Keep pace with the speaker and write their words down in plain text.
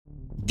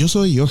Yo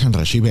soy Johan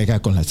Rashid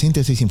Vega con la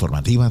síntesis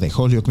informativa de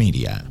Holyoke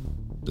Media.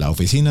 La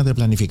Oficina de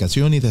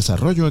Planificación y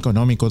Desarrollo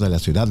Económico de la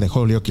ciudad de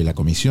Holyoke y la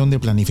Comisión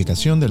de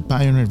Planificación del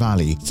Pioneer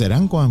Valley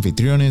serán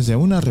coanfitriones de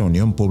una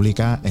reunión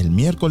pública el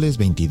miércoles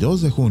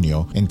 22 de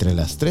junio entre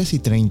las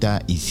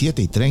 3:30 y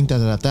 7:30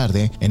 de la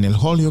tarde en el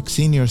Holyoke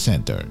Senior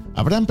Center.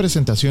 Habrán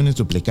presentaciones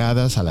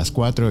duplicadas a las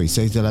 4 y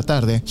 6 de la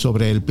tarde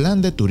sobre el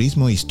Plan de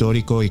Turismo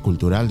Histórico y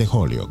Cultural de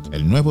Holyoke,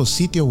 el nuevo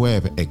sitio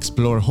web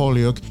Explore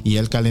Holyoke y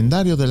el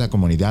calendario de la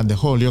comunidad de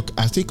Holyoke,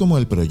 así como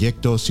el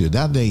proyecto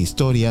Ciudad de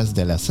Historias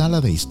de la Sala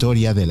de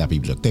Historia de la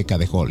Biblioteca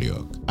de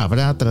Holyoke.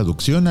 Habrá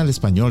traducción al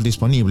español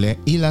disponible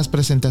y las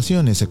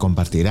presentaciones se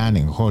compartirán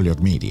en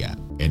Holyoke Media.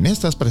 En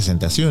estas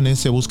presentaciones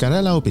se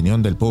buscará la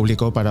opinión del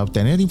público para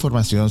obtener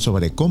información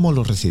sobre cómo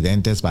los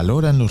residentes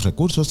valoran los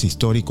recursos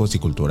históricos y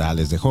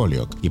culturales de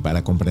Holyoke y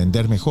para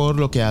comprender mejor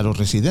lo que a los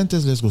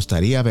residentes les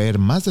gustaría ver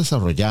más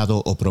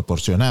desarrollado o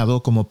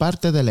proporcionado como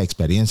parte de la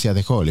experiencia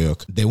de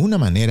Holyoke, de una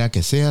manera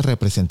que sea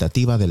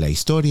representativa de la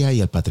historia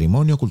y el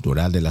patrimonio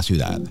cultural de la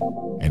ciudad.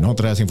 En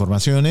otras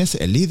informaciones,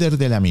 el líder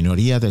de la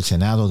minoría del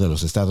Senado de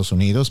los Estados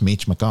Unidos,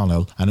 Mitch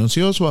McConnell,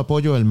 anunció su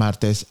apoyo el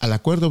martes al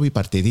acuerdo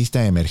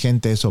bipartidista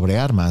emergente sobre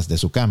armas de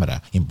su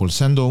Cámara,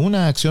 impulsando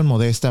una acción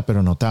modesta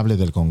pero notable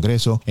del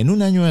Congreso en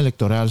un año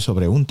electoral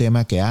sobre un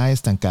tema que ha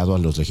estancado a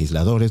los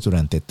legisladores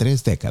durante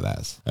 3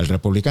 décadas. El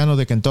republicano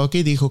de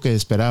Kentucky dijo que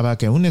esperaba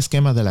que un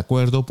esquema del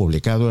acuerdo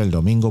publicado el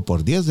domingo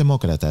por 10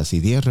 demócratas y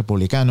 10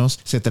 republicanos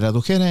se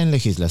tradujera en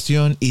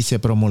legislación y se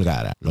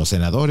promulgara. Los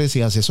senadores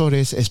y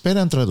asesores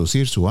esperan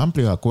traducir su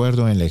amplio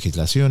acuerdo en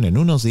legislación en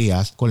unos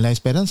días con la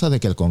esperanza de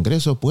que el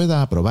Congreso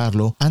pueda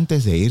aprobarlo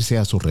antes de irse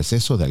a su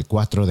receso del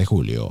 4 de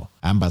julio.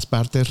 Ambas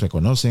partes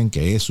reconocen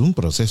que es un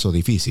proceso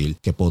difícil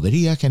que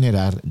podría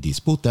generar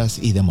disputas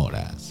y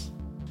demoras.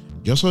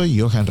 Yo soy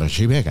Johan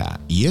Rashid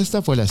Vega y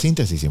esta fue la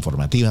síntesis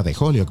informativa de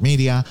Holyoke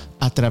Media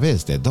a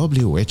través de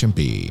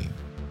WHMP.